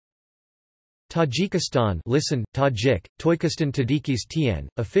Tajikistan, listen, Tajik, Toykistan Tajikistan,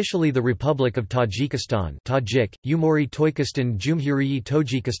 officially the Republic of Tajikistan, Tajik, Umori Toykistan Jumhuriyi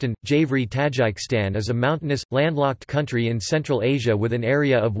Tojikistan, Javri Tajikistan is a mountainous, landlocked country in Central Asia with an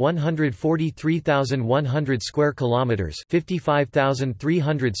area of 143,100 square kilometers,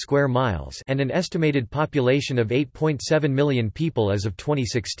 55,300 square miles, and an estimated population of 8.7 million people as of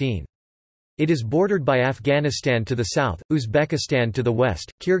 2016. It is bordered by Afghanistan to the south, Uzbekistan to the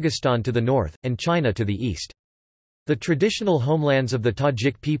west, Kyrgyzstan to the north, and China to the east. The traditional homelands of the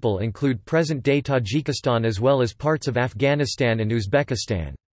Tajik people include present-day Tajikistan as well as parts of Afghanistan and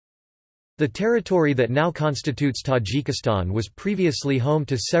Uzbekistan. The territory that now constitutes Tajikistan was previously home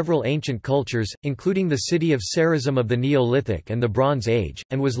to several ancient cultures, including the city of Sarazm of the Neolithic and the Bronze Age,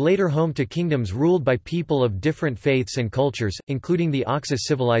 and was later home to kingdoms ruled by people of different faiths and cultures, including the Oxus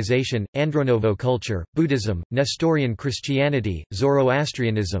civilization, Andronovo culture, Buddhism, Nestorian Christianity,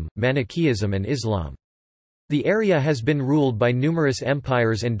 Zoroastrianism, Manichaeism and Islam. The area has been ruled by numerous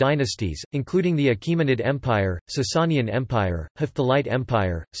empires and dynasties, including the Achaemenid Empire, Sasanian Empire, Hephthalite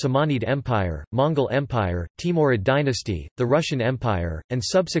Empire, Samanid Empire, Mongol Empire, Timurid dynasty, the Russian Empire, and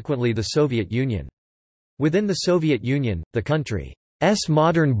subsequently the Soviet Union. Within the Soviet Union, the country's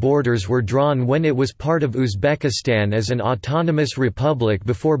modern borders were drawn when it was part of Uzbekistan as an autonomous republic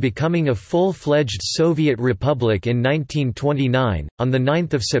before becoming a full-fledged Soviet republic in 1929. On 9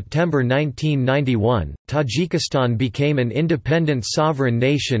 September 1991, Tajikistan became an independent sovereign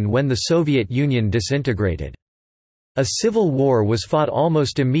nation when the Soviet Union disintegrated. A civil war was fought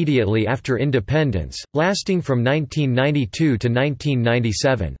almost immediately after independence, lasting from 1992 to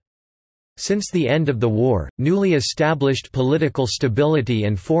 1997. Since the end of the war, newly established political stability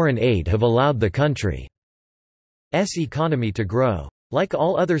and foreign aid have allowed the country's economy to grow. Like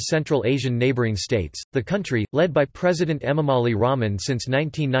all other Central Asian neighboring states, the country, led by President Emomali Rahman since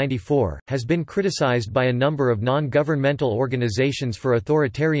 1994, has been criticized by a number of non-governmental organizations for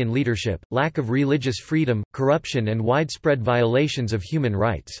authoritarian leadership, lack of religious freedom, corruption and widespread violations of human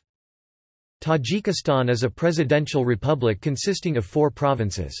rights. Tajikistan is a presidential republic consisting of 4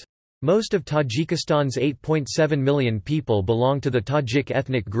 provinces. Most of Tajikistan's 8.7 million people belong to the Tajik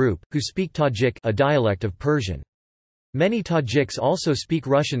ethnic group, who speak Tajik, a dialect of Persian. Many Tajiks also speak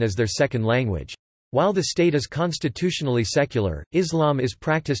Russian as their second language. While the state is constitutionally secular, Islam is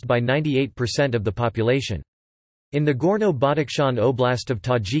practiced by 98% of the population. In the Gorno-Badakhshan Oblast of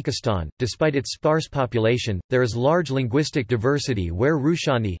Tajikistan, despite its sparse population, there is large linguistic diversity where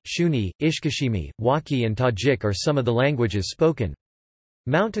Rushani, Shuni, Ishkashimi, Wakhi and Tajik are some of the languages spoken.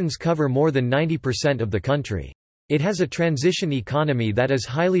 Mountains cover more than 90% of the country. It has a transition economy that is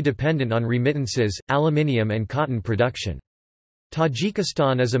highly dependent on remittances, aluminium and cotton production.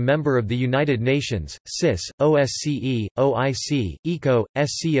 Tajikistan is a member of the United Nations, CIS, OSCE, OIC, ECO,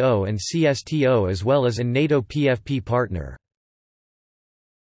 SCO and CSTO as well as a NATO PFP partner.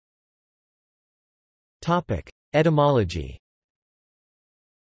 Etymology.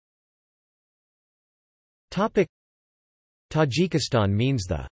 Tajikistan means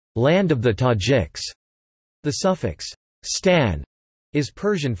the land of the Tajiks. The suffix stan is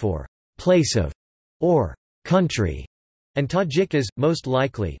Persian for place of or country, and Tajik is, most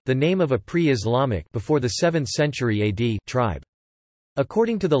likely, the name of a pre-Islamic before the 7th century AD tribe.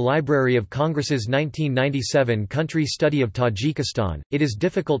 According to the Library of Congress's 1997 Country Study of Tajikistan, it is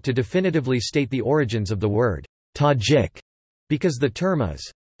difficult to definitively state the origins of the word Tajik, because the term is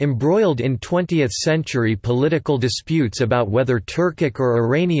embroiled in 20th-century political disputes about whether Turkic or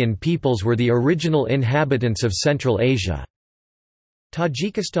Iranian peoples were the original inhabitants of Central Asia.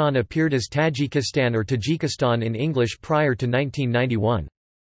 Tajikistan appeared as Tajikistan or Tajikistan in English prior to 1991.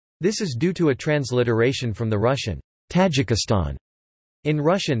 This is due to a transliteration from the Russian Tajikistan. In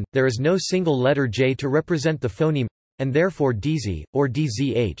Russian, there is no single letter J to represent the phoneme, and therefore DZ, or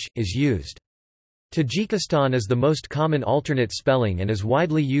DZH, is used. Tajikistan is the most common alternate spelling and is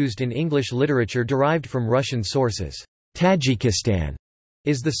widely used in English literature derived from Russian sources. Tajikistan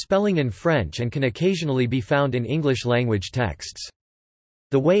is the spelling in French and can occasionally be found in English-language texts.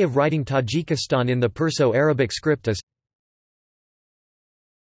 The way of writing Tajikistan in the Perso-Arabic script is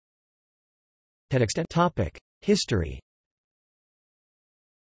History.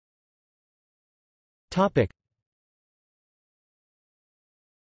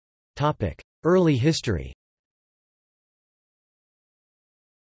 Early history.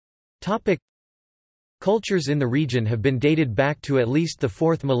 Cultures in the region have been dated back to at least the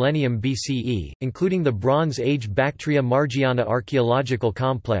 4th millennium BCE, including the Bronze Age Bactria Margiana archaeological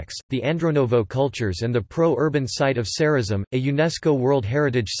complex, the Andronovo cultures and the pro-urban site of Sarazm, a UNESCO World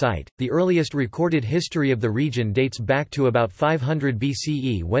Heritage Site. The earliest recorded history of the region dates back to about 500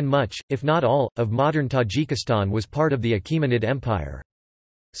 BCE when much, if not all, of modern Tajikistan was part of the Achaemenid Empire.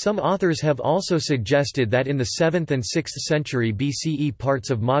 Some authors have also suggested that in the 7th and 6th century BCE parts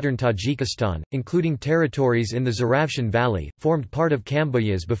of modern Tajikistan, including territories in the Zaravshan Valley, formed part of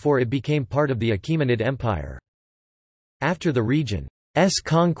Camboyas before it became part of the Achaemenid Empire. After the region's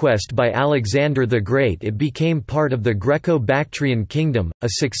conquest by Alexander the Great, it became part of the Greco-Bactrian Kingdom,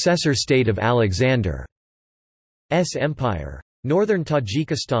 a successor state of Alexander's empire. Northern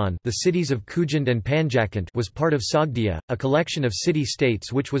Tajikistan, the cities of Khujand and Panjakent, was part of Sogdia, a collection of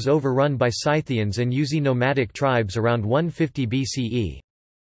city-states which was overrun by Scythians and Yuezhi nomadic tribes around 150 BCE.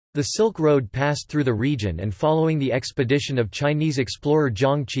 The Silk Road passed through the region, and following the expedition of Chinese explorer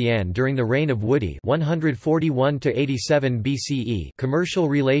Zhang Qian during the reign of Wudi 141–87 BCE, commercial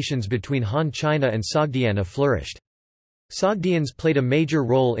relations between Han China and Sogdiana flourished. Sogdians played a major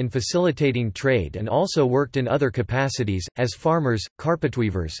role in facilitating trade and also worked in other capacities, as farmers,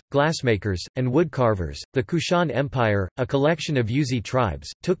 carpetweavers, glassmakers, and woodcarvers. The Kushan Empire, a collection of Yuezhi tribes,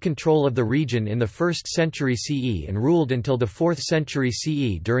 took control of the region in the 1st century CE and ruled until the 4th century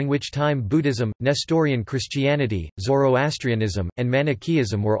CE, during which time Buddhism, Nestorian Christianity, Zoroastrianism, and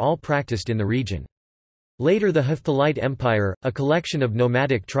Manichaeism were all practiced in the region. Later the Hephthalite Empire, a collection of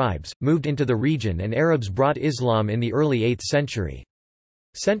nomadic tribes, moved into the region and Arabs brought Islam in the early 8th century.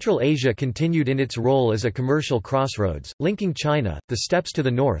 Central Asia continued in its role as a commercial crossroads, linking China, the steppes to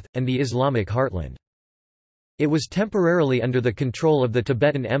the north, and the Islamic heartland. It was temporarily under the control of the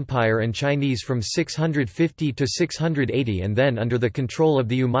Tibetan Empire and Chinese from 650 to 680 and then under the control of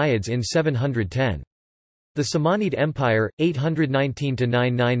the Umayyads in 710. The Samanid Empire,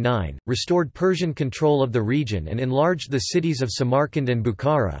 819–999, restored Persian control of the region and enlarged the cities of Samarkand and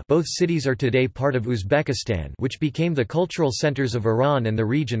Bukhara, both cities are today part of Uzbekistan, which became the cultural centers of Iran, and the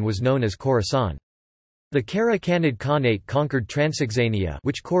region was known as Khorasan. The Kara-Khanid Khanate conquered Transoxania,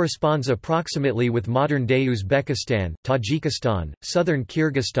 which corresponds approximately with modern-day Uzbekistan, Tajikistan, southern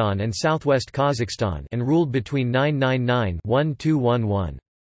Kyrgyzstan and southwest Kazakhstan, and ruled between 999–1211.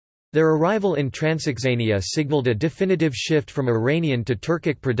 Their arrival in Transoxania signaled a definitive shift from Iranian to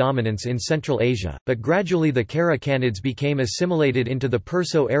Turkic predominance in Central Asia, but gradually the Kara-Khanids became assimilated into the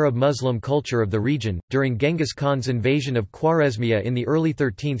Perso-Arab Muslim culture of the region. During Genghis Khan's invasion of Khwarezmia in the early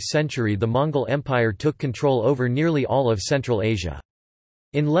 13th century, the Mongol Empire took control over nearly all of Central Asia.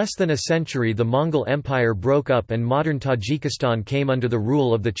 In less than a century, the Mongol Empire broke up and modern Tajikistan came under the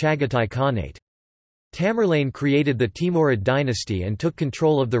rule of the Chagatai Khanate. Tamerlane created the Timurid dynasty and took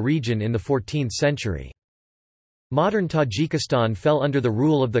control of the region in the 14th century. Modern Tajikistan fell under the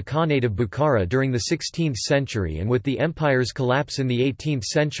rule of the Khanate of Bukhara during the 16th century, and with the empire's collapse in the 18th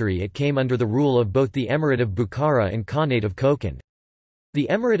century it came under the rule of both the Emirate of Bukhara and Khanate of Kokand. The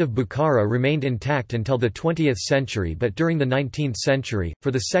Emirate of Bukhara remained intact until the 20th century, but during the 19th century,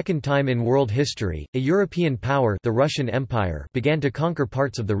 for the second time in world history, a European power, the Russian Empire, began to conquer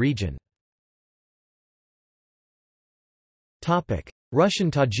parts of the region.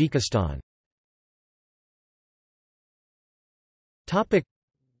 Russian Tajikistan.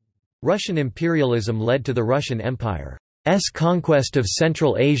 Russian imperialism led to the Russian Empire's conquest of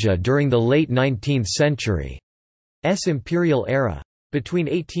Central Asia during the late 19th century's imperial era. Between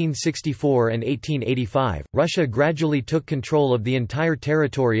 1864 and 1885, Russia gradually took control of the entire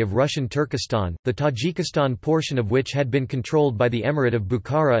territory of Russian Turkestan, the Tajikistan portion of which had been controlled by the Emirate of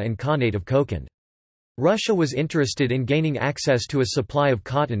Bukhara and Khanate of Kokand. Russia was interested in gaining access to a supply of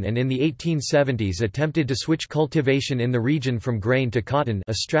cotton and in the 1870s attempted to switch cultivation in the region from grain to cotton,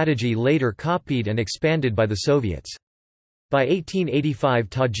 a strategy later copied and expanded by the Soviets. By 1885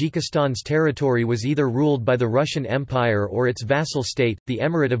 Tajikistan's territory was either ruled by the Russian Empire or its vassal state, the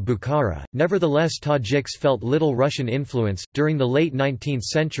Emirate of Bukhara. Nevertheless, Tajiks felt little Russian influence. During the late 19th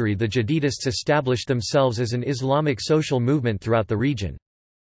century, the Jadidists established themselves as an Islamic social movement throughout the region.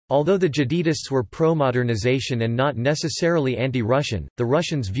 Although the Jadidists were pro-modernization and not necessarily anti-Russian, the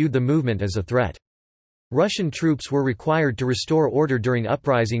Russians viewed the movement as a threat. Russian troops were required to restore order during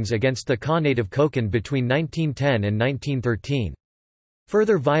uprisings against the Khanate of Kokand between 1910 and 1913.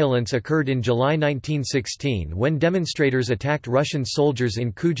 Further violence occurred in July 1916 when demonstrators attacked Russian soldiers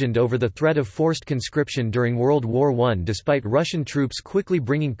in Khujand over the threat of forced conscription during World War I. Despite Russian troops quickly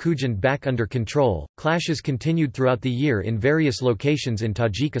bringing Khujand back under control, clashes continued throughout the year in various locations in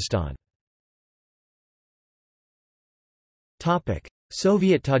Tajikistan.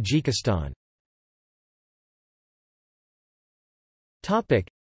 Soviet Tajikistan.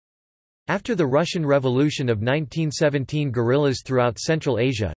 After the Russian Revolution of 1917, guerrillas throughout Central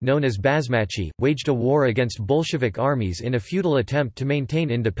Asia, known as Basmachi, waged a war against Bolshevik armies in a futile attempt to maintain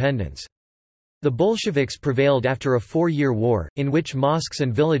independence. The Bolsheviks prevailed after a 4-year war, in which mosques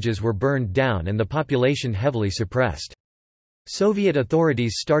and villages were burned down and the population heavily suppressed. Soviet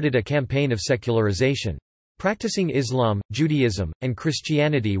authorities started a campaign of secularization. Practicing Islam, Judaism, and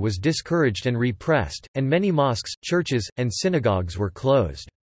Christianity was discouraged and repressed, and many mosques, churches, and synagogues were closed.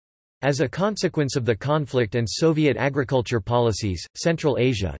 As a consequence of the conflict and Soviet agriculture policies, Central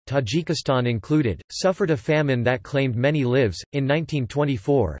Asia, Tajikistan included, suffered a famine that claimed many lives. In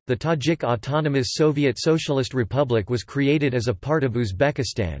 1924, the Tajik Autonomous Soviet Socialist Republic was created as a part of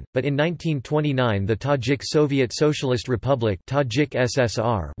Uzbekistan, but in 1929 the Tajik Soviet Socialist Republic (Tajik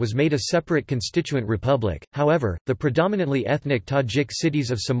SSR) was made a separate constituent republic. However, the predominantly ethnic Tajik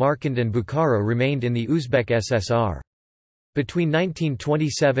cities of Samarkand and Bukhara remained in the Uzbek SSR. Between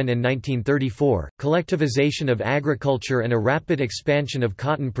 1927 and 1934, collectivization of agriculture and a rapid expansion of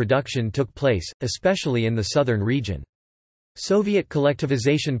cotton production took place, especially in the southern region. Soviet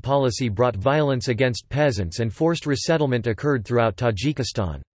collectivization policy brought violence against peasants and forced resettlement occurred throughout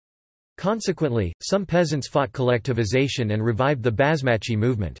Tajikistan. Consequently, some peasants fought collectivization and revived the Basmachi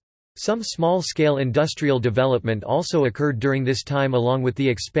movement. Some small-scale industrial development also occurred during this time along with the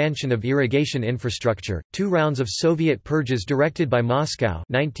expansion of irrigation infrastructure. 2 rounds of Soviet purges directed by Moscow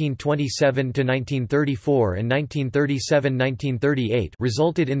 1927 to 1934 and 1937-1938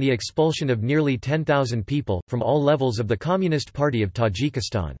 resulted in the expulsion of nearly 10,000 people from all levels of the Communist Party of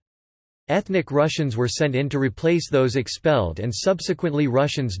Tajikistan. Ethnic Russians were sent in to replace those expelled and subsequently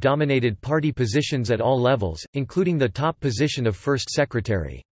Russians dominated party positions at all levels, including the top position of First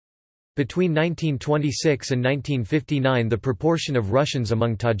Secretary. Between 1926 and 1959 the proportion of Russians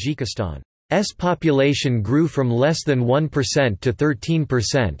among Tajikistan's population grew from less than 1% to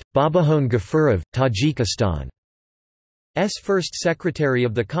 13%. Babahon Gafurov, Tajikistan's first secretary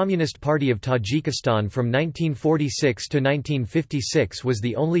of the Communist Party of Tajikistan from 1946 to 1956 was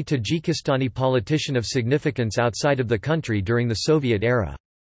the only Tajikistani politician of significance outside of the country during the Soviet era.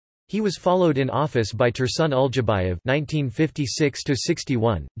 He was followed in office by Tursun Uljabayev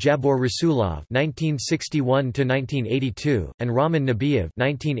 (1956–61), Jabor Rasulov (1961–1982), and Rahman Nabiev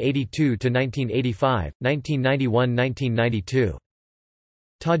 (1982–1985, 1991–1992).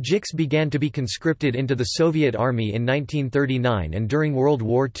 Tajiks began to be conscripted into the Soviet Army in 1939 and during World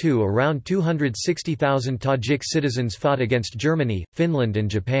War II around 260,000 Tajik citizens fought against Germany, Finland and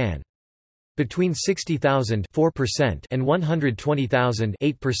Japan. Between 60,000 (4%) and 120,000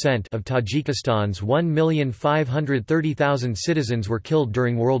 (8%) of Tajikistan's 1,530,000 citizens were killed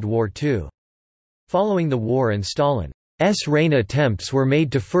during World War II. Following the war and Stalin's reign, attempts were made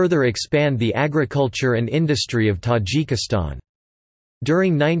to further expand the agriculture and industry of Tajikistan.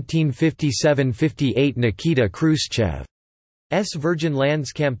 During 1957–58 Nikita Khrushchev Virgin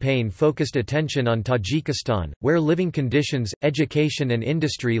Lands campaign focused attention on Tajikistan, where living conditions, education and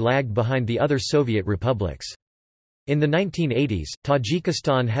industry lagged behind the other Soviet republics. In the 1980s,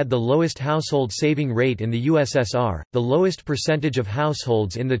 Tajikistan had the lowest household saving rate in the USSR, the lowest percentage of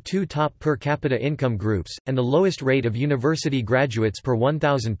households in the 2 top per capita income groups, and the lowest rate of university graduates per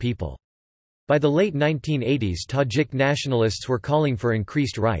 1,000 people. By the late 1980s, Tajik nationalists were calling for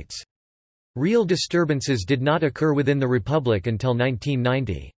increased rights. Real disturbances did not occur within the republic until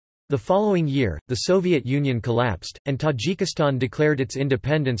 1990. The following year, the Soviet Union collapsed, and Tajikistan declared its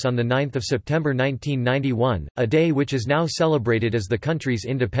independence on 9 September 1991, a day which is now celebrated as the country's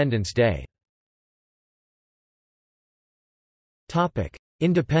Independence Day.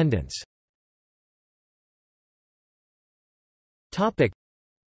 Independence.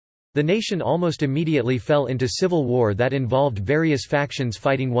 The nation almost immediately fell into civil war that involved various factions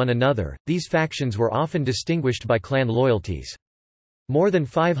fighting one another. These factions were often distinguished by clan loyalties. More than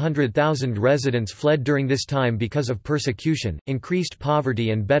 500,000 residents fled during this time because of persecution, increased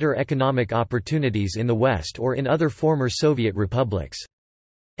poverty and better economic opportunities in the West or in other former Soviet republics.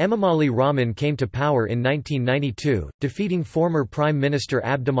 Emomali Rahman came to power in 1992, defeating former Prime Minister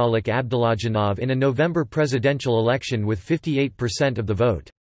Abdumalik Abdullajanov in a November presidential election with 58% of the vote.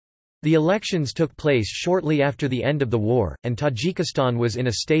 The elections took place shortly after the end of the war, and Tajikistan was in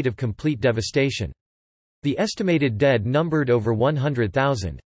a state of complete devastation. The estimated dead numbered over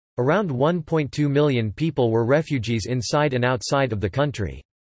 100,000. Around 1.2 million people were refugees inside and outside of the country.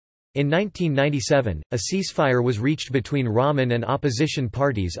 In 1997, a ceasefire was reached between Rahman and opposition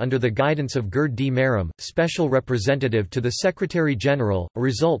parties under the guidance of Gerd D. Maram, special representative to the Secretary-General, a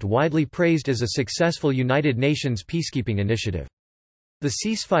result widely praised as a successful United Nations peacekeeping initiative. The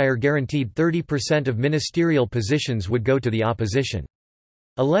ceasefire guaranteed 30% of ministerial positions would go to the opposition.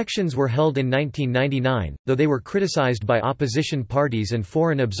 Elections were held in 1999, though they were criticized by opposition parties and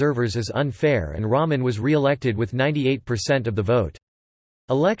foreign observers as unfair, and Rahman was re-elected with 98% of the vote.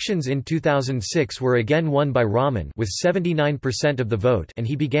 Elections in 2006 were again won by Rahman with 79% of the vote, and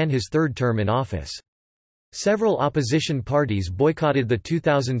he began his third term in office. Several opposition parties boycotted the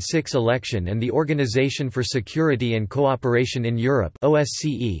 2006 election, and the Organization for Security and Cooperation in Europe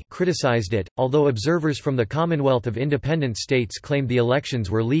 (OSCE) criticized it, although observers from the Commonwealth of Independent States claimed the elections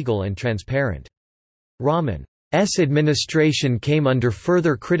were legal and transparent. Rahman's administration came under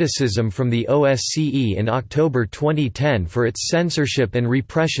further criticism from the OSCE in October 2010 for its censorship and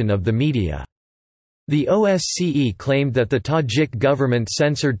repression of the media. The OSCE claimed that the Tajik government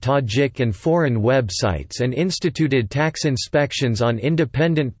censored Tajik and foreign websites and instituted tax inspections on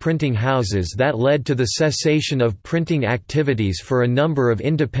independent printing houses that led to the cessation of printing activities for a number of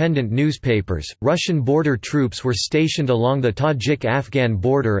independent newspapers. Russian border troops were stationed along the Tajik-Afghan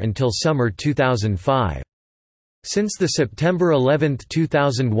border until summer 2005. Since the September 11,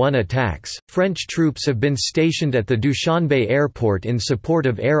 2001 attacks, French troops have been stationed at the Dushanbe airport in support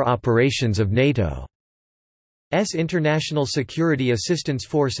of air operations of NATO's International Security Assistance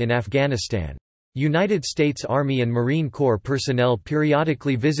Force in Afghanistan. United States Army and Marine Corps personnel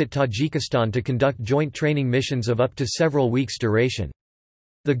periodically visit Tajikistan to conduct joint training missions of up to several weeks' duration.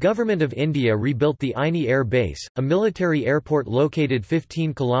 The Government of India rebuilt the Aini Air Base, a military airport located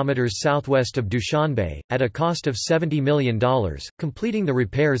 15 kilometers southwest of Dushanbe, at a cost of $70 million, completing the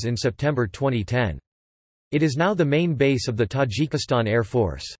repairs in September 2010. It is now the main base of the Tajikistan Air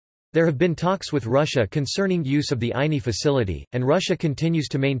Force. There have been talks with Russia concerning use of the Aini facility, and Russia continues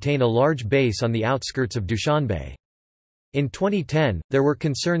to maintain a large base on the outskirts of Dushanbe. In 2010, there were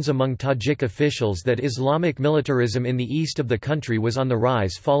concerns among Tajik officials that Islamic militarism in the east of the country was on the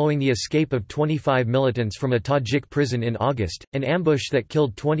rise following the escape of 25 militants from a Tajik prison in August, an ambush that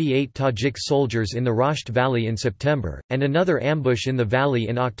killed 28 Tajik soldiers in the Rasht Valley in September, and another ambush in the valley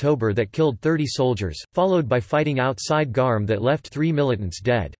in October that killed 30 soldiers, followed by fighting outside Garm that left 3 militants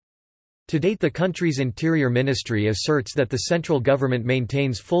dead. To date, the country's Interior Ministry asserts that the central government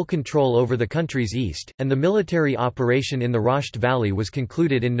maintains full control over the country's east, and the military operation in the Rasht Valley was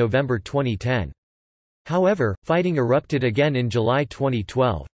concluded in November 2010. However, fighting erupted again in July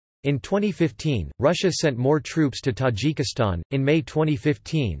 2012. In 2015, Russia sent more troops to Tajikistan. In May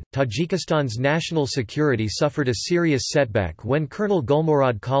 2015, Tajikistan's national security suffered a serious setback when Colonel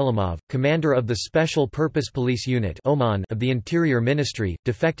Gulmurad Kalimov, commander of the Special Purpose Police Unit (Oman) of the Interior Ministry,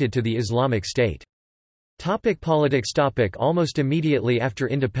 defected to the Islamic State. Politics. Almost immediately after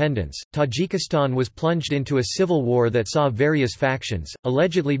independence, Tajikistan was plunged into a civil war that saw various factions,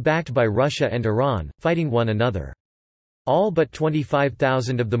 allegedly backed by Russia and Iran, fighting one another. All but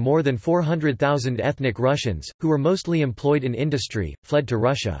 25,000 of the more than 400,000 ethnic Russians, who were mostly employed in industry, fled to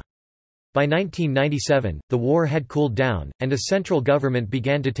Russia. By 1997, the war had cooled down, and a central government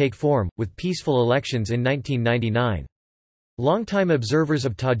began to take form, with peaceful elections in 1999. Longtime observers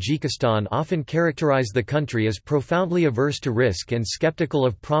of Tajikistan often characterize the country as profoundly averse to risk and skeptical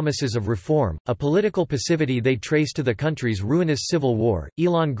of promises of reform, a political passivity they trace to the country's ruinous civil war.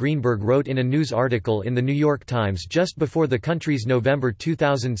 Elon Greenberg wrote in a news article in The New York Times just before the country's November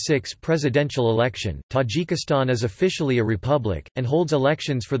 2006 presidential election, Tajikistan is officially a republic, and holds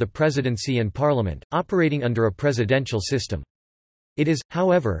elections for the presidency and parliament, operating under a presidential system. It is,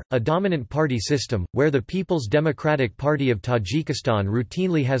 however, a dominant party system, where the People's Democratic Party of Tajikistan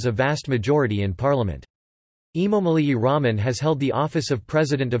routinely has a vast majority in parliament. Emomali Rahman has held the office of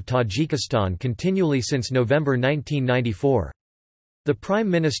President of Tajikistan continually since November 1994. The Prime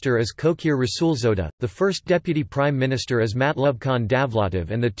Minister is Kokir Rasulzoda, the first Deputy Prime Minister is Matlubkhan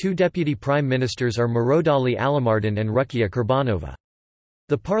Davlatov, and the two Deputy Prime Ministers are Murodali Alamardin and Rukia Kurbanova.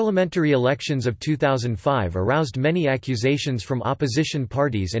 The parliamentary elections of 2005 aroused many accusations from opposition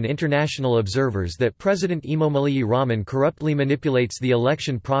parties and international observers that President Emomali Rahman corruptly manipulates the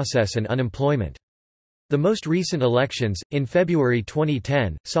election process and unemployment. The most recent elections, in February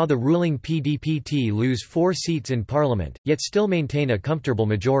 2010, saw the ruling PDPT lose 4 seats in parliament, yet still maintain a comfortable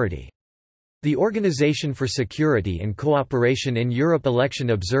majority. The Organization for Security and Cooperation in Europe election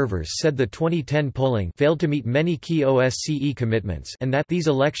observers said the 2010 polling failed to meet many key OSCE commitments and that these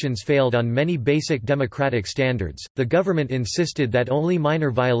elections failed on many basic democratic standards. The government insisted that only minor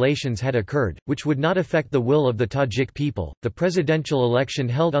violations had occurred, which would not affect the will of the Tajik people. The presidential election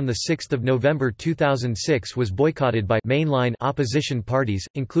held on the 6th of November 2006 was boycotted by mainline opposition parties,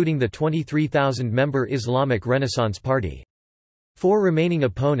 including the 23,000-member Islamic Renaissance Party. 4 remaining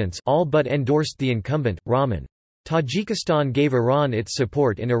opponents all but endorsed the incumbent, Rahman. Tajikistan gave Iran its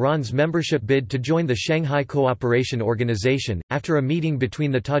support in Iran's membership bid to join the Shanghai Cooperation Organization. After a meeting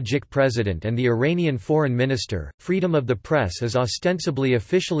between the Tajik president and the Iranian foreign minister, freedom of the press is ostensibly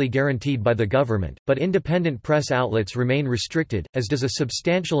officially guaranteed by the government, but independent press outlets remain restricted, as does a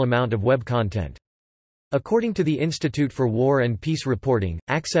substantial amount of web content. According to the Institute for War and Peace Reporting,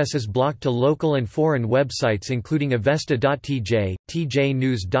 access is blocked to local and foreign websites including avesta.tj,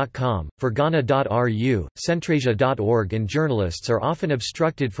 tjnews.com, fergana.ru, centrasia.org, and journalists are often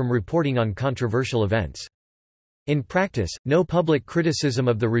obstructed from reporting on controversial events. In practice, no public criticism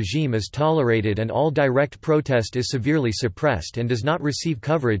of the regime is tolerated and all direct protest is severely suppressed and does not receive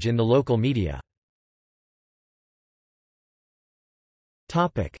coverage in the local media.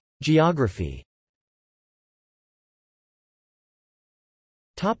 Geography.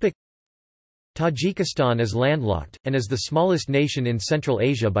 Tajikistan is landlocked, and is the smallest nation in Central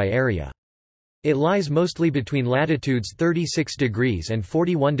Asia by area. It lies mostly between latitudes 36 degrees and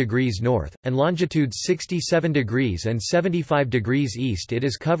 41 degrees north, and longitudes 67 degrees and 75 degrees east. It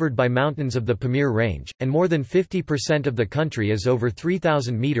is covered by mountains of the Pamir Range, and more than 50% of the country is over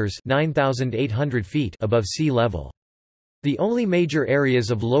 3,000 metres (9,800 feet) above sea level. The only major areas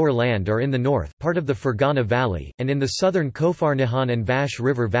of lower land are in the north, part of the Fergana Valley, and in the southern Kofarnihan and Vash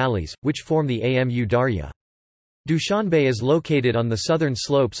River valleys, which form the Amu Darya. Dushanbe is located on the southern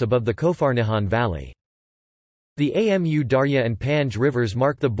slopes above the Kofarnihan Valley. The Amu Darya and Panj rivers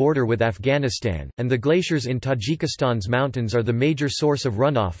mark the border with Afghanistan, and the glaciers in Tajikistan's mountains are the major source of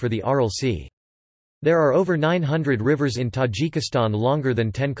runoff for the Aral Sea. There are over 900 rivers in Tajikistan longer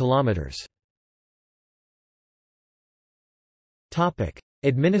than 10 kilometers.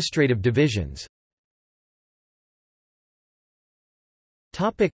 Administrative divisions.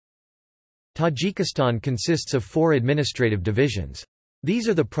 Tajikistan consists of 4 administrative divisions. These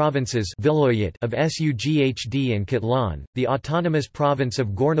are the provinces Vilayat of Sughd and Kitlan, the autonomous province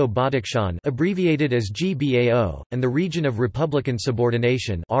of Gorno-Badakhshan abbreviated as GBAO, and the region of Republican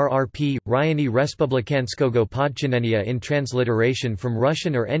Subordination RRP, Ryani Respublikanskogo Podchinenia in transliteration from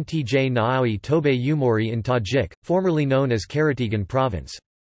Russian, or Ntj Naui Tobe Umori in Tajik, formerly known as Karatigan Province.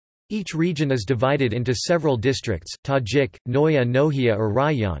 Each region is divided into several districts, Tajik, Noya Nohia or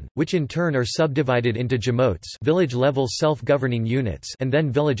Rayon, which in turn are subdivided into jamots, village-level self-governing units, and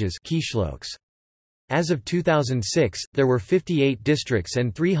then villages, kishloks. As of 2006, there were 58 districts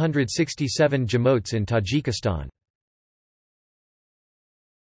and 367 jamots in Tajikistan.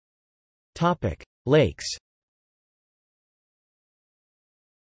 Topic: Lakes.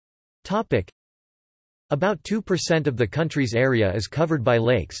 About 2% of the country's area is covered by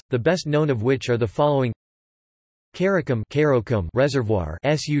lakes, the best known of which are the following: Karakum Reservoir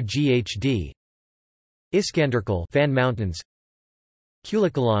Sughd, Iskanderkul Fan Mountains,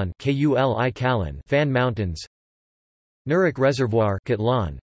 Kulikalan Fan Mountains, Nurik Reservoir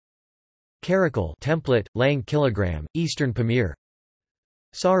Kitlan, Karakul Template, Lang Kilogram, Eastern Pamir,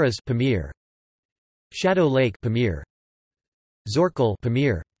 Saras Pamir, Shadow Lake Pamir, Zorkul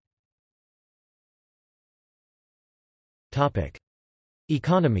Pamir.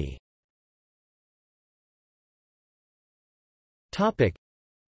 Economy.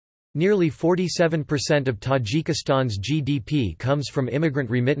 Nearly 47% of Tajikistan's GDP comes from immigrant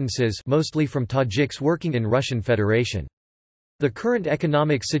remittances, mostly from Tajiks working in Russian Federation. The current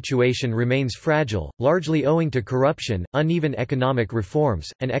economic situation remains fragile, largely owing to corruption, uneven economic reforms,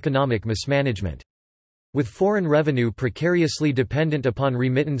 and economic mismanagement. With foreign revenue precariously dependent upon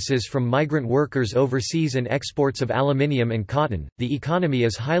remittances from migrant workers overseas and exports of aluminium and cotton, the economy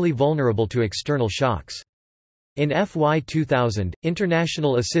is highly vulnerable to external shocks. In FY 2000,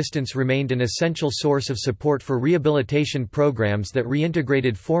 international assistance remained an essential source of support for rehabilitation programs that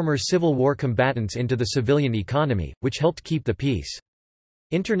reintegrated former Civil War combatants into the civilian economy, which helped keep the peace.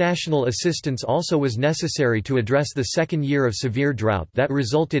 International assistance also was necessary to address the second year of severe drought that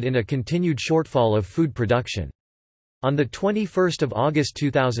resulted in a continued shortfall of food production. On 21 August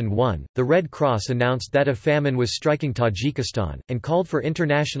 2001, the Red Cross announced that a famine was striking Tajikistan, and called for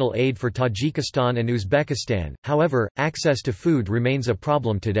international aid for Tajikistan and Uzbekistan. However, access to food remains a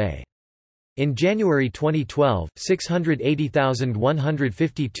problem today. In January 2012,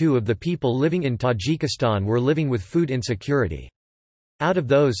 680,152 of the people living in Tajikistan were living with food insecurity. Out of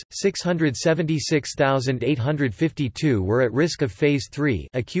those, 676,852 were at risk of Phase 3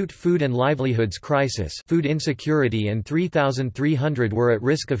 acute food and livelihoods crisis food insecurity, and 3,300 were at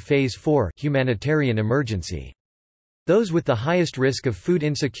risk of Phase 4 humanitarian emergency. Those with the highest risk of food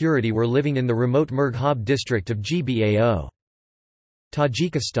insecurity were living in the remote Murghab district of GBAO.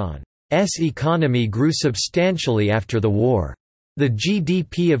 Tajikistan's economy grew substantially after the war. The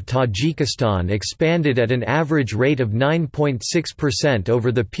GDP of Tajikistan expanded at an average rate of 9.6%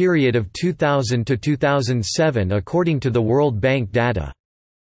 over the period of 2000 to 2007 according to the World Bank data.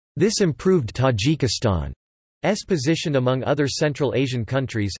 This improved Tajikistan's position among other Central Asian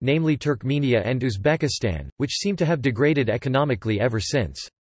countries, namely Turkmenia and Uzbekistan, which seem to have degraded economically ever since.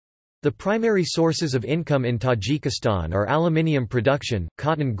 The primary sources of income in Tajikistan are aluminium production,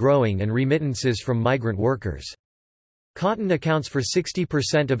 cotton growing and remittances from migrant workers. Cotton accounts for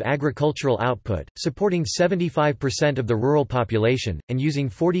 60% of agricultural output, supporting 75% of the rural population, and using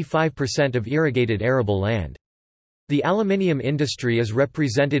 45% of irrigated arable land. The aluminium industry is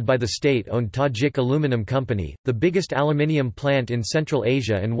represented by the state-owned Tajik Aluminum Company, the biggest aluminium plant in Central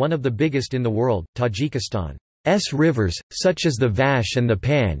Asia and one of the biggest in the world. Tajikistan's rivers, such as the Vash and the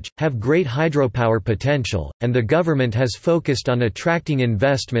Panj, have great hydropower potential, and the government has focused on attracting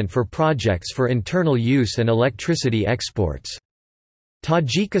investment for projects for internal use and electricity exports.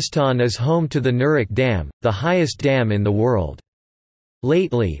 Tajikistan is home to the Nurek Dam, the highest dam in the world.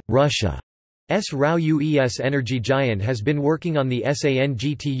 Lately, Russia's RAO-UES energy giant has been working on the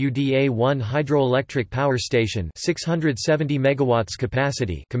Sangtuda-1 hydroelectric power station, 670 megawatts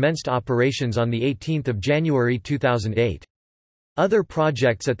capacity, commenced operations on the 18th of January 2008. Other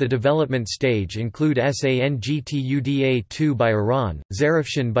projects at the development stage include Sangtuda-2 by Iran,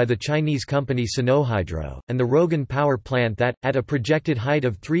 Zarafshan by the Chinese company Sinohydro, and the Rogan power plant that, at a projected height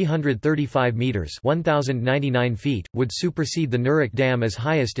of 335 meters (1,099 feet), would supersede the Nurek Dam as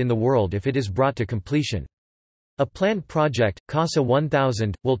highest in the world if it is brought to completion. A planned project, Kasa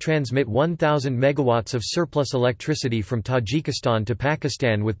 1000, will transmit 1,000 megawatts of surplus electricity from Tajikistan to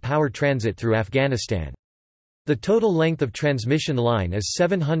Pakistan with power transit through Afghanistan. The total length of transmission line is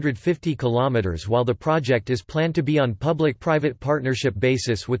 750 km while the project is planned to be on public-private partnership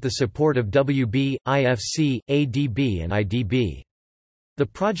basis with the support of WB, IFC, ADB and IDB. The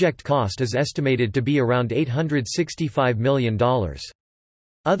project cost is estimated to be around $865 million.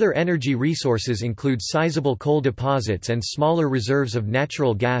 Other energy resources include sizable coal deposits and smaller reserves of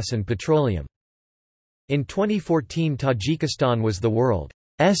natural gas and petroleum. In 2014, Tajikistan was the world's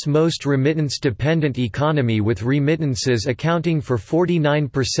most remittance-dependent economy, with remittances accounting for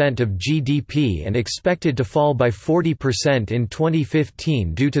 49% of GDP and expected to fall by 40% in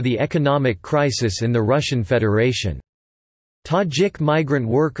 2015 due to the economic crisis in the Russian Federation. Tajik migrant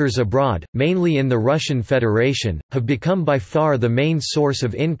workers abroad, mainly in the Russian Federation, have become by far the main source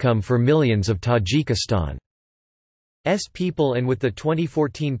of income for millions of Tajikistan's people, and with the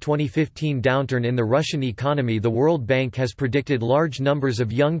 2014-2015 downturn in the Russian economy, the World Bank has predicted large numbers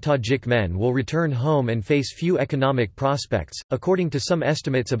of young Tajik men will return home and face few economic prospects. According to some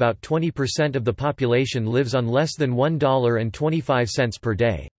estimates, about 20% of the population lives on less than $1.25 per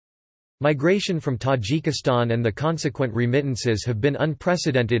day. Migration from Tajikistan and the consequent remittances have been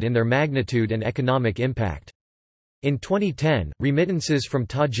unprecedented in their magnitude and economic impact. In 2010, remittances from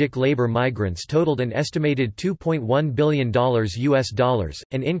Tajik labor migrants totaled an estimated $2.1 billion,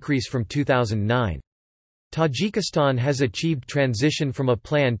 an increase from 2009. Tajikistan has achieved transition from a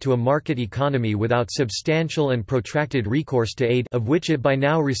plan to a market economy without substantial and protracted recourse to aid, of which it by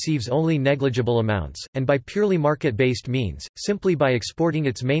now receives only negligible amounts, and by purely market-based means, simply by exporting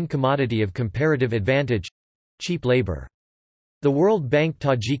its main commodity of comparative advantage—cheap labor. The World Bank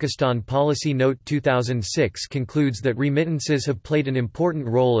Tajikistan Policy Note 2006 concludes that remittances have played an important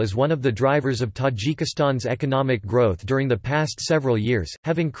role as one of the drivers of Tajikistan's economic growth during the past several years,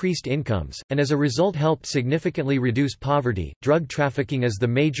 have increased incomes, and as a result helped significantly reduce poverty. Drug trafficking is the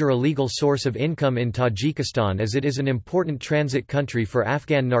major illegal source of income in Tajikistan, as it is an important transit country for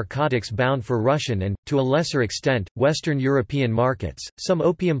Afghan narcotics bound for Russian and, to a lesser extent, Western European markets. Some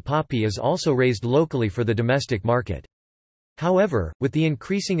opium poppy is also raised locally for the domestic market. However, with the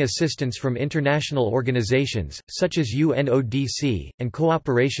increasing assistance from international organizations, such as UNODC, and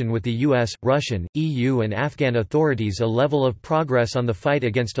cooperation with the US, Russian, EU and Afghan authorities, a level of progress on the fight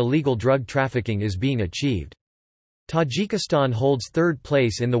against illegal drug trafficking is being achieved. Tajikistan holds third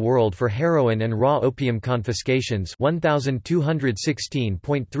place in the world for heroin and raw opium confiscations,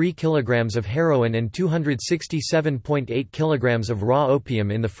 1,216.3 kilograms of heroin and 267.8 kilograms of raw opium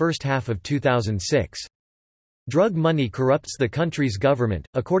in the first half of 2006. Drug money corrupts the country's government.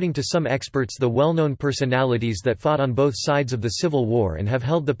 According to some experts, the well-known personalities that fought on both sides of the civil war and have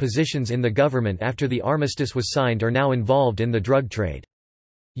held the positions in the government after the armistice was signed are now involved in the drug trade.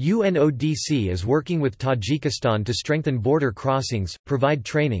 UNODC is working with Tajikistan to strengthen border crossings, provide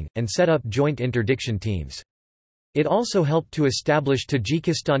training, and set up joint interdiction teams. It also helped to establish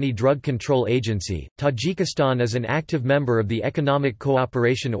Tajikistani Drug Control Agency. Tajikistan is an active member of the Economic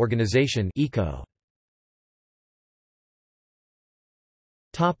Cooperation Organization (ECO).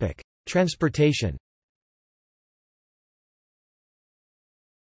 Transportation.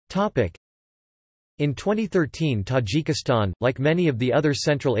 In 2013, Tajikistan, like many of the other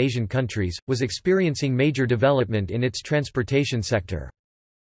Central Asian countries, was experiencing major development in its transportation sector.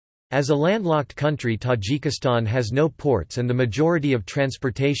 As a landlocked country, Tajikistan has no ports and the majority of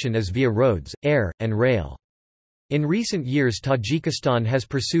transportation is via roads, air, and rail. In recent years, Tajikistan has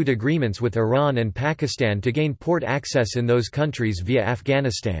pursued agreements with Iran and Pakistan to gain port access in those countries via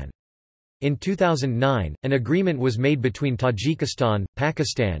Afghanistan. In 2009, an agreement was made between Tajikistan,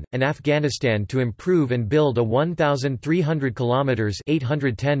 Pakistan, and Afghanistan to improve and build a 1,300 kilometers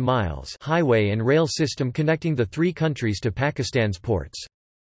 (810 miles) highway and rail system connecting the three countries to Pakistan's ports.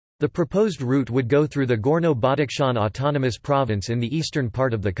 The proposed route would go through the Gorno-Badakhshan Autonomous Province in the eastern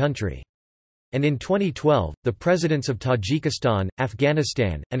part of the country. And in 2012, the presidents of Tajikistan,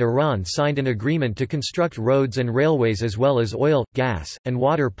 Afghanistan, and Iran signed an agreement to construct roads and railways as well as oil, gas, and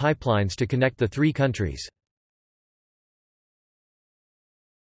water pipelines to connect the three countries.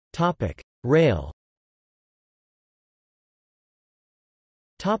 Rail.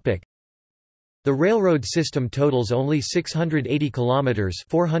 The railroad system totals only 680 kilometers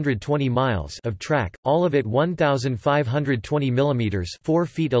 (420 miles) of track, all of it 1520 millimeters (4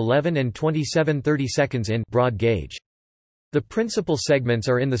 feet 11 and 27/32 in) broad gauge. The principal segments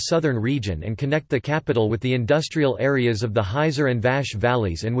are in the southern region and connect the capital with the industrial areas of the Hyzer and Vash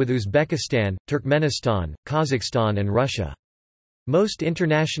valleys and with Uzbekistan, Turkmenistan, Kazakhstan and Russia. Most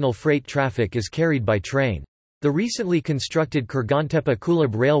international freight traffic is carried by train. The recently constructed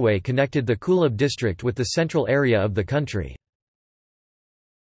Kurgantepe-Kulab Railway connected the Kulab district with the central area of the country.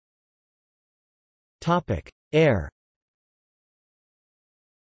 Air.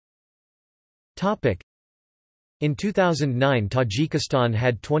 In 2009, Tajikistan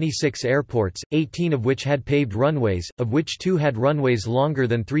had 26 airports, 18 of which had paved runways, of which 2 had runways longer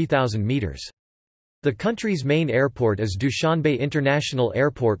than 3,000 meters. The country's main airport is Dushanbe International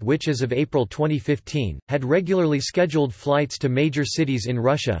Airport, which as of April 2015, had regularly scheduled flights to major cities in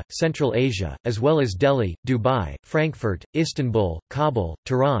Russia, Central Asia, as well as Delhi, Dubai, Frankfurt, Istanbul, Kabul,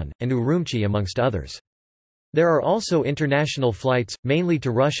 Tehran, and Urumqi amongst others. There are also international flights, mainly to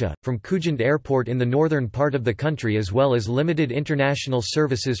Russia, from Khujand Airport in the northern part of the country as well as limited international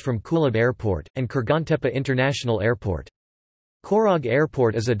services from Kulab Airport, and Kurgantepe International Airport. Korog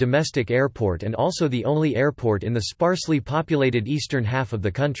Airport is a domestic airport and also the only airport in the sparsely populated eastern half of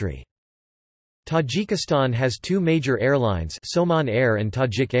the country. Tajikistan has 2 major airlines, Soman Air and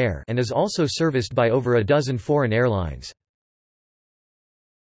Tajik Air, and is also serviced by over a dozen foreign airlines.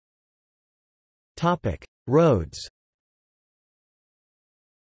 Roads.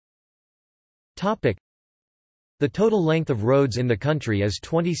 The total length of roads in the country is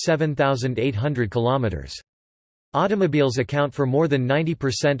 27,800 kilometers. Automobiles account for more than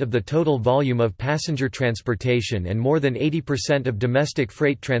 90% of the total volume of passenger transportation and more than 80% of domestic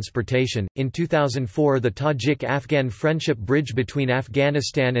freight transportation. In 2004, the Tajik-Afghan Friendship Bridge between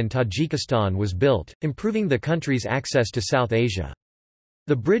Afghanistan and Tajikistan was built, improving the country's access to South Asia.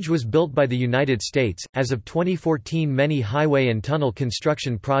 The bridge was built by the United States. As of 2014, many highway and tunnel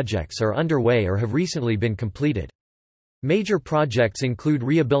construction projects are underway or have recently been completed. Major projects include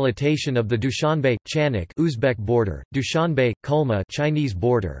rehabilitation of the Dushanbe-Chanak Uzbek border, Dushanbe-Kulma Chinese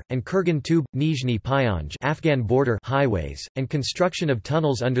border, and Kurgan-Tube-Nizhny Pyanj Afghan border highways, and construction of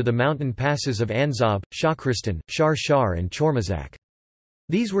tunnels under the mountain passes of Anzab, Shahristan, Shar Shar and Chormazak.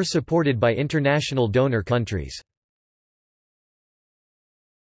 These were supported by international donor countries.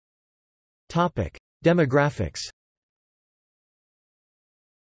 Demographics.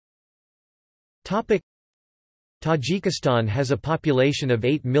 Tajikistan has a population of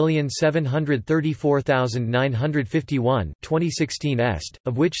 8,734,951 2016 est,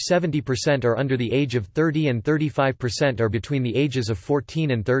 of which 70% are under the age of 30 and 35% are between the ages of 14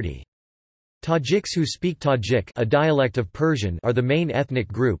 and 30. Tajiks who speak Tajik, a dialect of Persian, are the main ethnic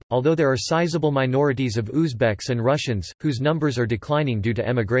group, although there are sizable minorities of Uzbeks and Russians, whose numbers are declining due to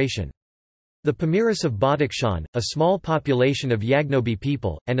emigration. The Pamiris of Badakhshan, a small population of Yagnobi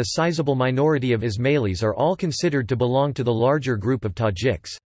people, and a sizable minority of Ismailis are all considered to belong to the larger group of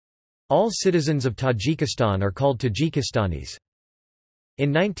Tajiks. All citizens of Tajikistan are called Tajikistanis.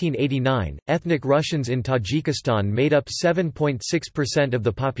 In 1989, ethnic Russians in Tajikistan made up 7.6% of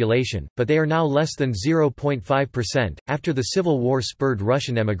the population, but they are now less than 0.5%, after the civil war spurred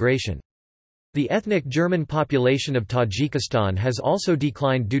Russian emigration. The ethnic German population of Tajikistan has also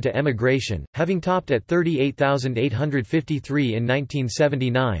declined due to emigration, having topped at 38,853 in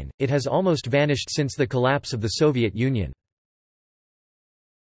 1979. It has almost vanished since the collapse of the Soviet Union.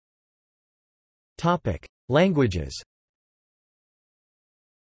 Topic: Languages.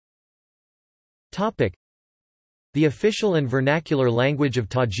 The official and vernacular language of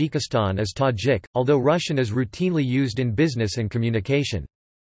Tajikistan is Tajik, although Russian is routinely used in business and communication.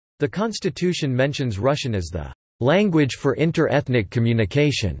 The constitution mentions Russian as the language for inter-ethnic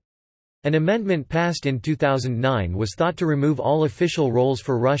communication. An amendment passed in 2009 was thought to remove all official roles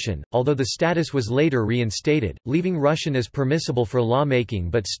for Russian, although the status was later reinstated, leaving Russian as permissible for lawmaking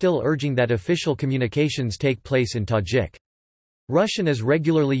but still urging that official communications take place in Tajik. Russian is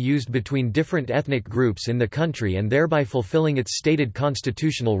regularly used between different ethnic groups in the country and thereby fulfilling its stated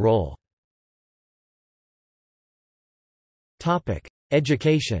constitutional role.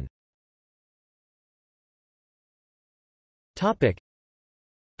 Education.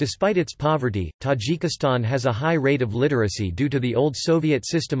 Despite its poverty, Tajikistan has a high rate of literacy due to the old Soviet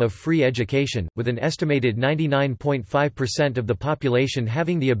system of free education, with an estimated 99.5% of the population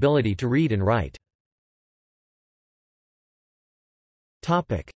having the ability to read and write.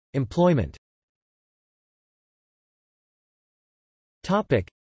 Employment.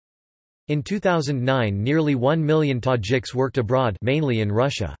 In 2009, nearly 1 million Tajiks worked abroad, mainly in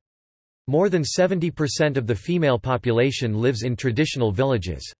Russia. More than 70% of the female population lives in traditional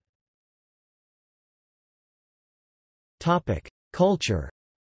villages. Culture.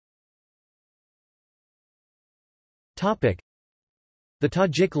 The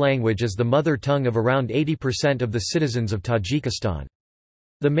Tajik language is the mother tongue of around 80% of the citizens of Tajikistan.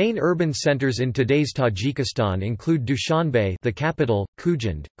 The main urban centers in today's Tajikistan include Dushanbe, the capital,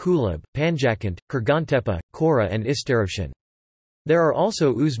 Khujand, Kulab, Panjakent, Kurgantepe, Kora and Istaravshan. There are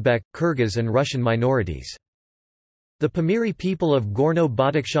also Uzbek, Kyrgyz and Russian minorities. The Pamiri people of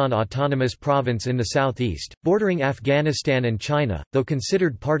Gorno-Badakhshan Autonomous Province in the southeast, bordering Afghanistan and China, though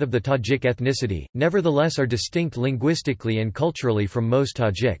considered part of the Tajik ethnicity, nevertheless are distinct linguistically and culturally from most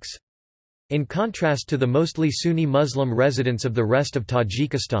Tajiks. In contrast to the mostly Sunni Muslim residents of the rest of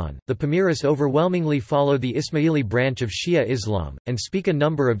Tajikistan, the Pamiris overwhelmingly follow the Ismaili branch of Shia Islam, and speak a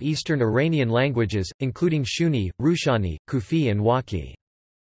number of Eastern Iranian languages, including Shuni, Rushani, Kufi and Waqi.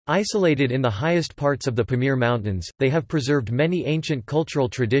 Isolated in the highest parts of the Pamir Mountains, they have preserved many ancient cultural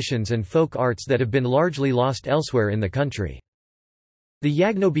traditions and folk arts that have been largely lost elsewhere in the country. The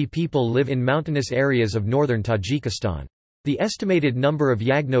Yagnobi people live in mountainous areas of northern Tajikistan. The estimated number of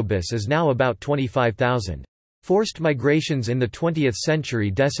Yagnobis is now about 25,000. Forced migrations in the 20th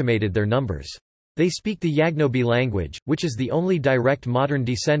century decimated their numbers. They speak the Yagnobi language, which is the only direct modern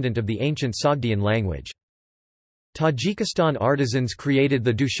descendant of the ancient Sogdian language. Tajikistan artisans created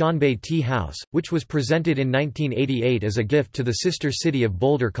the Dushanbe Tea House, which was presented in 1988 as a gift to the sister city of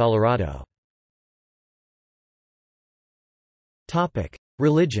Boulder, Colorado.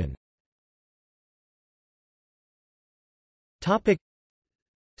 Religion.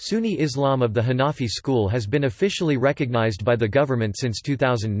 Sunni Islam of the Hanafi school has been officially recognized by the government since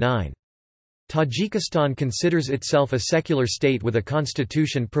 2009. Tajikistan considers itself a secular state with a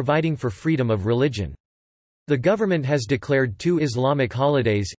constitution providing for freedom of religion. The government has declared two Islamic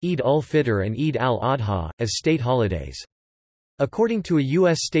holidays, Eid ul-Fitr and Eid al-Adha, as state holidays. According to a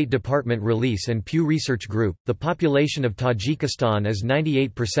U.S. State Department release and Pew Research Group, the population of Tajikistan is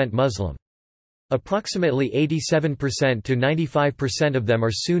 98% Muslim. Approximately 87% to 95% of them are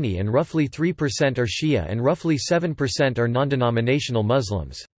Sunni and roughly 3% are Shia and roughly 7% are non-denominational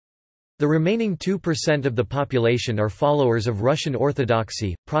Muslims. The remaining 2% of the population are followers of Russian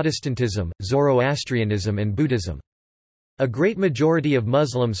Orthodoxy, Protestantism, Zoroastrianism and Buddhism. A great majority of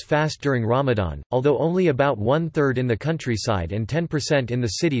Muslims fast during Ramadan, although only about one-third in the countryside and 10% in the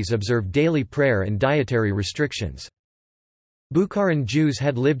cities observe daily prayer and dietary restrictions. Bukharan Jews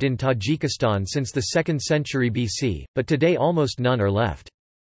had lived in Tajikistan since the 2nd century BC, but today almost none are left.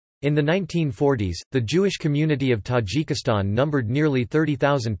 In the 1940s, the Jewish community of Tajikistan numbered nearly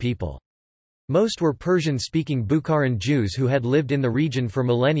 30,000 people. Most were Persian-speaking Bukharan Jews who had lived in the region for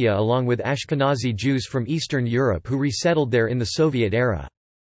millennia along with Ashkenazi Jews from Eastern Europe who resettled there in the Soviet era.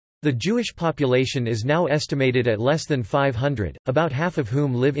 The Jewish population is now estimated at less than 500, about half of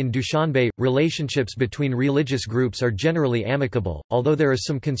whom live in Dushanbe. Relationships between religious groups are generally amicable, although there is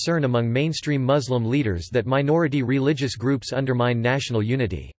some concern among mainstream Muslim leaders that minority religious groups undermine national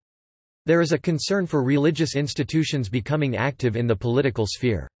unity. There is a concern for religious institutions becoming active in the political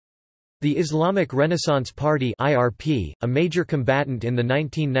sphere. The Islamic Renaissance Party (IRP), a major combatant in the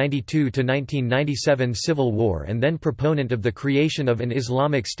 1992–1997 civil war and then proponent of the creation of an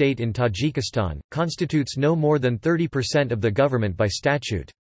Islamic state in Tajikistan, constitutes no more than 30% of the government by statute.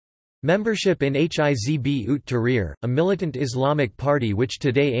 Membership in Hizb ut Tahrir, a militant Islamic party which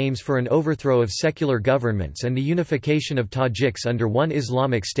today aims for an overthrow of secular governments and the unification of Tajiks under one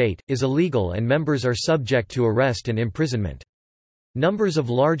Islamic state, is illegal and members are subject to arrest and imprisonment. Numbers of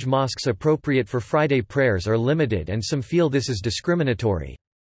large mosques appropriate for Friday prayers are limited and some feel this is discriminatory.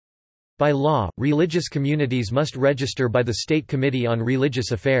 By law, religious communities must register by the State Committee on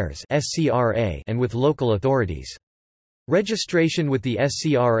Religious Affairs and with local authorities. Registration with the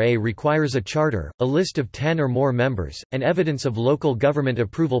SCRA requires a charter, a list of 10 or more members, and evidence of local government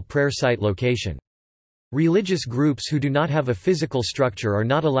approval prayer site location. Religious groups who do not have a physical structure are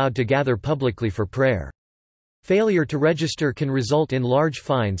not allowed to gather publicly for prayer. Failure to register can result in large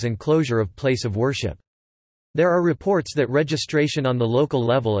fines and closure of place of worship. There are reports that registration on the local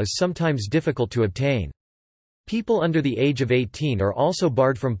level is sometimes difficult to obtain. People under the age of 18 are also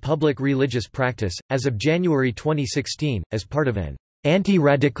barred from public religious practice. As of January 2016, as part of an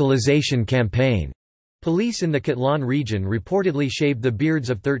anti-radicalization campaign, police in the Katlan region reportedly shaved the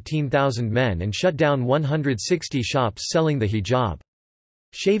beards of 13,000 men and shut down 160 shops selling the hijab.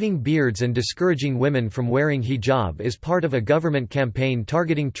 Shaving beards and discouraging women from wearing hijab is part of a government campaign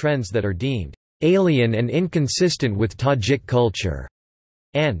targeting trends that are deemed alien and inconsistent with Tajik culture,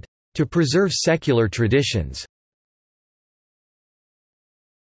 and to preserve secular traditions.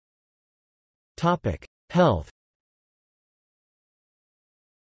 Health.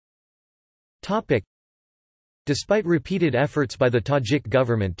 Despite repeated efforts by the Tajik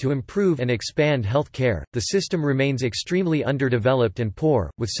government to improve and expand health care, the system remains extremely underdeveloped and poor,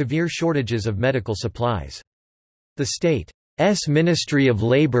 with severe shortages of medical supplies. The state's Ministry of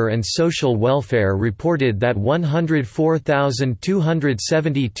Labor and Social Welfare reported that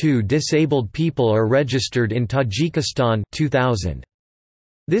 104,272 disabled people are registered in Tajikistan 2000.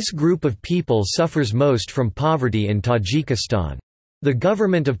 This group of people suffers most from poverty in Tajikistan. The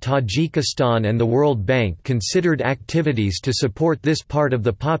government of Tajikistan and the World Bank considered activities to support this part of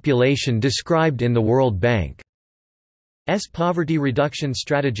the population described in the World Bank's Poverty Reduction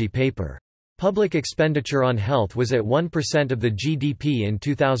Strategy paper. Public expenditure on health was at 1% of the GDP in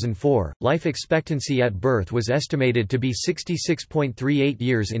 2004. Life expectancy at birth was estimated to be 66.38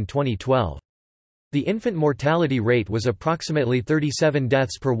 years in 2012. The infant mortality rate was approximately 37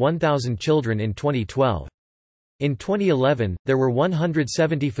 deaths per 1,000 children in 2012. In 2011, there were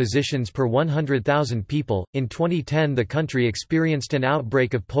 170 physicians per 100,000 people. In 2010, the country experienced an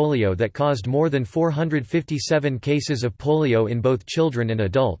outbreak of polio that caused more than 457 cases of polio in both children and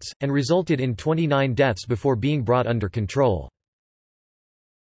adults, and resulted in 29 deaths before being brought under control.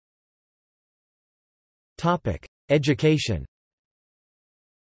 Education.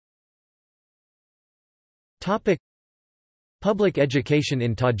 Public education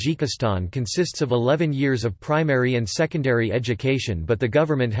in Tajikistan consists of 11 years of primary and secondary education, but the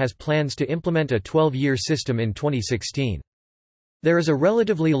government has plans to implement a 12-year system in 2016. There is a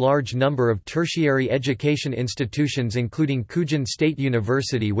relatively large number of tertiary education institutions including Kujan State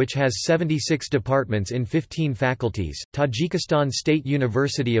University which has 76 departments in 15 faculties, Tajikistan State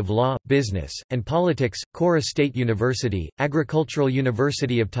University of Law, Business, and Politics, Kora State University, Agricultural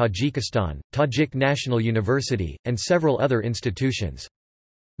University of Tajikistan, Tajik National University, and several other institutions.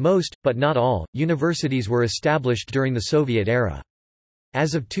 Most, but not all, universities were established during the Soviet era.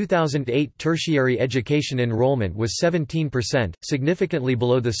 As of 2008, tertiary education enrollment was 17%, significantly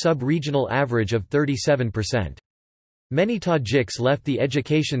below the sub-regional average of 37%. Many Tajiks left the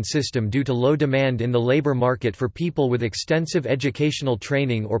education system due to low demand in the labor market for people with extensive educational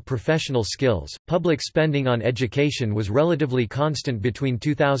training or professional skills. Public spending on education was relatively constant between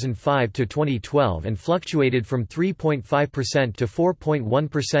 2005 to 2012 and fluctuated from 3.5% to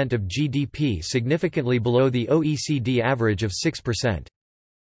 4.1% of GDP, significantly below the OECD average of 6%.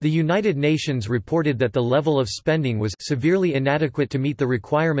 The United Nations reported that the level of spending was severely inadequate to meet the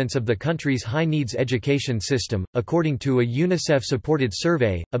requirements of the country's high-needs education system. According to a UNICEF-supported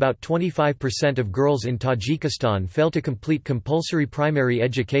survey, about 25% of girls in Tajikistan fail to complete compulsory primary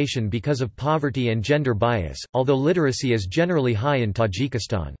education because of poverty and gender bias, although literacy is generally high in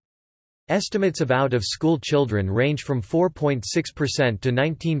Tajikistan. Estimates of out-of-school children range from 4.6% to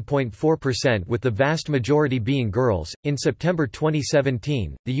 19.4%, with the vast majority being girls. In September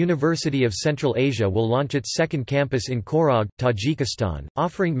 2017, the University of Central Asia will launch its second campus in Korog, Tajikistan,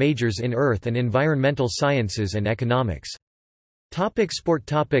 offering majors in earth and environmental sciences and economics. Sport.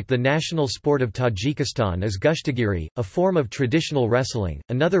 The national sport of Tajikistan is Gushtagiri, a form of traditional wrestling.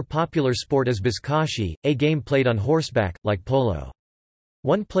 Another popular sport is Buzkashi, a game played on horseback, like polo.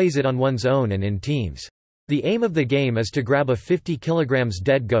 One plays it on one's own and in teams. The aim of the game is to grab a 50 kg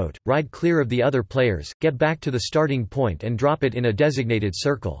dead goat, ride clear of the other players, get back to the starting point and drop it in a designated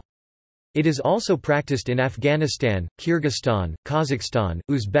circle. It is also practiced in Afghanistan, Kyrgyzstan, Kazakhstan,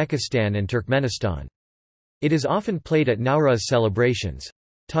 Uzbekistan and Turkmenistan. It is often played at Nowruz celebrations.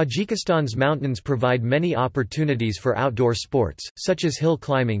 Tajikistan's mountains provide many opportunities for outdoor sports, such as hill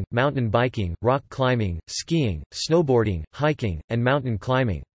climbing, mountain biking, rock climbing, skiing, snowboarding, hiking, and mountain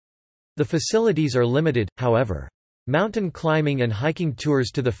climbing. The facilities are limited, however. Mountain climbing and hiking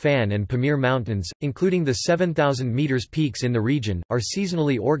tours to the Fan and Pamir Mountains, including the 7,000 meters peaks in the region, are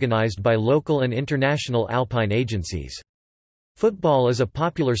seasonally organized by local and international alpine agencies. Football is a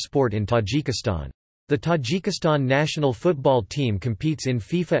popular sport in Tajikistan. The Tajikistan national football team competes in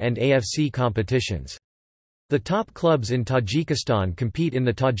FIFA and AFC competitions. The top clubs in Tajikistan compete in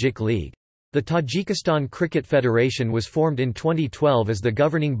the Tajik League. The Tajikistan Cricket Federation was formed in 2012 as the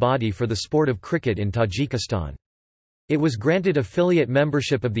governing body for the sport of cricket in Tajikistan. It was granted affiliate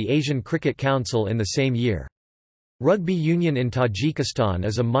membership of the Asian Cricket Council in the same year. Rugby union in Tajikistan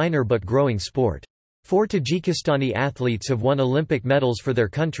is a minor but growing sport. 4 Tajikistani athletes have won Olympic medals for their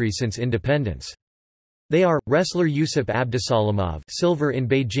country since independence. They are, wrestler Yusuf Abdusalamov silver in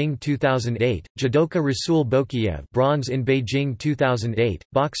Beijing 2008, judoka Rasul Bokiev bronze in Beijing 2008,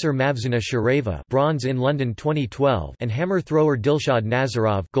 boxer Mavzuna Shareva bronze in London 2012 and hammer thrower Dilshad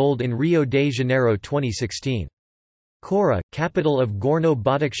Nazarov gold in Rio de Janeiro 2016. Kora, capital of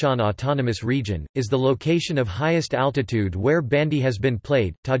Gorno-Badakhshan Autonomous Region, is the location of highest altitude where bandy has been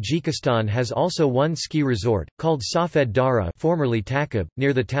played. Tajikistan has also one ski resort, called Safed Dara formerly Takab,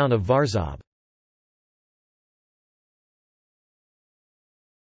 near the town of Varzab.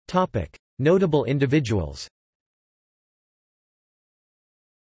 Notable individuals.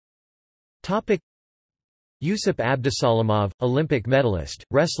 Yusuf Abdusalamov, Olympic medalist,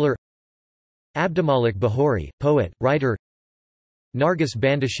 wrestler. Abdumalik Bahori, poet, writer. Nargis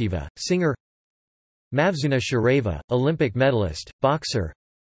Bandashiva, singer. Mavzuna Shareva, Olympic medalist, boxer.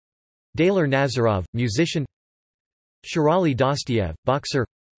 Daler Nazarov, musician. Sherali Dostiev, boxer.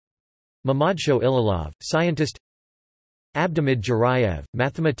 Mamadsho Ilalov, scientist. Abdamid Jarayev,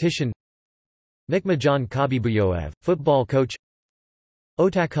 mathematician. Mikmajan Kabibuyoev, football coach.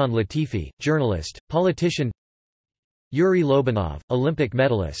 Otakhan Latifi, journalist, politician. Yuri Lobanov, Olympic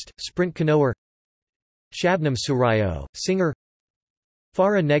medalist, sprint canoer. Shabnam Surayo, singer.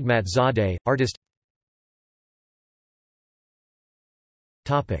 Farah Negmat Zadeh, artist.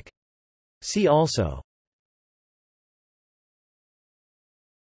 See also.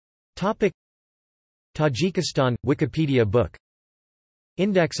 Tajikistan – Wikipedia book.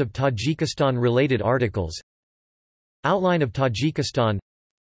 Index of Tajikistan-related articles. Outline of Tajikistan.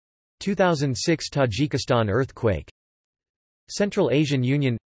 2006 Tajikistan earthquake. Central Asian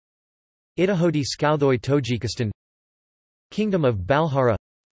Union. Itahodi Skouthoy Tojikistan. Kingdom of Balhara.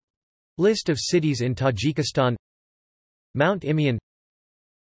 List of cities in Tajikistan. Mount Imyan.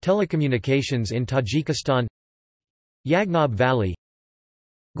 Telecommunications in Tajikistan. Yagnob Valley.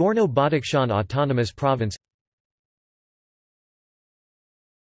 Gorno-Badakhshan Autonomous Province.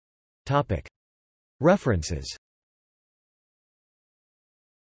 References.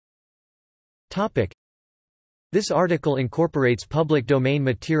 This article incorporates public domain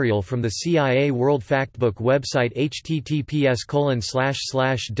material from the CIA World Factbook website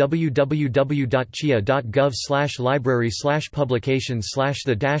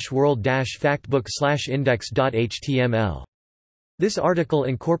This article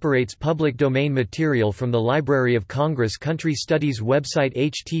incorporates public domain material from the Library of Congress Country Studies website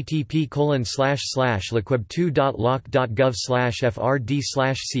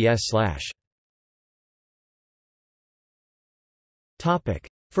http://liquib2.loc.gov/frd/cs/.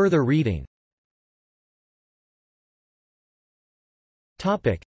 Further reading.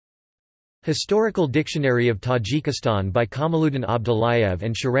 Historical Dictionary of Tajikistan by Kamaluddin Abdullayev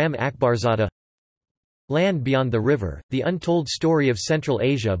and Shahram Akbarzadeh. Land Beyond the River, The Untold Story of Central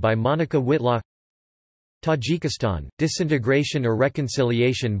Asia by Monica Whitlock. Tajikistan, Disintegration or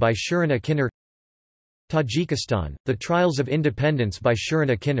Reconciliation by Shirin Akinner. Tajikistan, The Trials of Independence by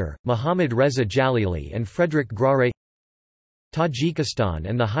Shirin Akinner, Muhammad Reza Jalili and Frederick Grare. Tajikistan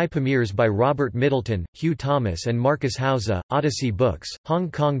and the High Pamirs by Robert Middleton, Hugh Thomas and Marcus Hauser, Odyssey Books,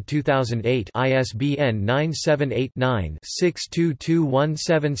 Hong Kong 2008 ISBN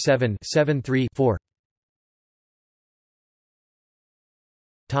 978-9-622177-73-4.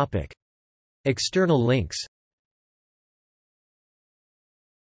 External links.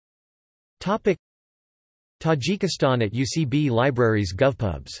 Tajikistan at UCB Libraries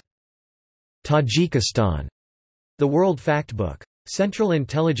GovPubs. Tajikistan. The World Factbook. Central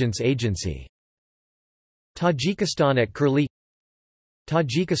Intelligence Agency. Tajikistan at Curlie.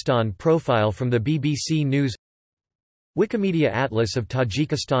 Tajikistan profile from the BBC News. Wikimedia Atlas of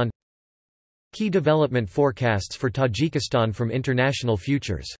Tajikistan. Key development forecasts for Tajikistan from International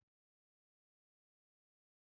Futures.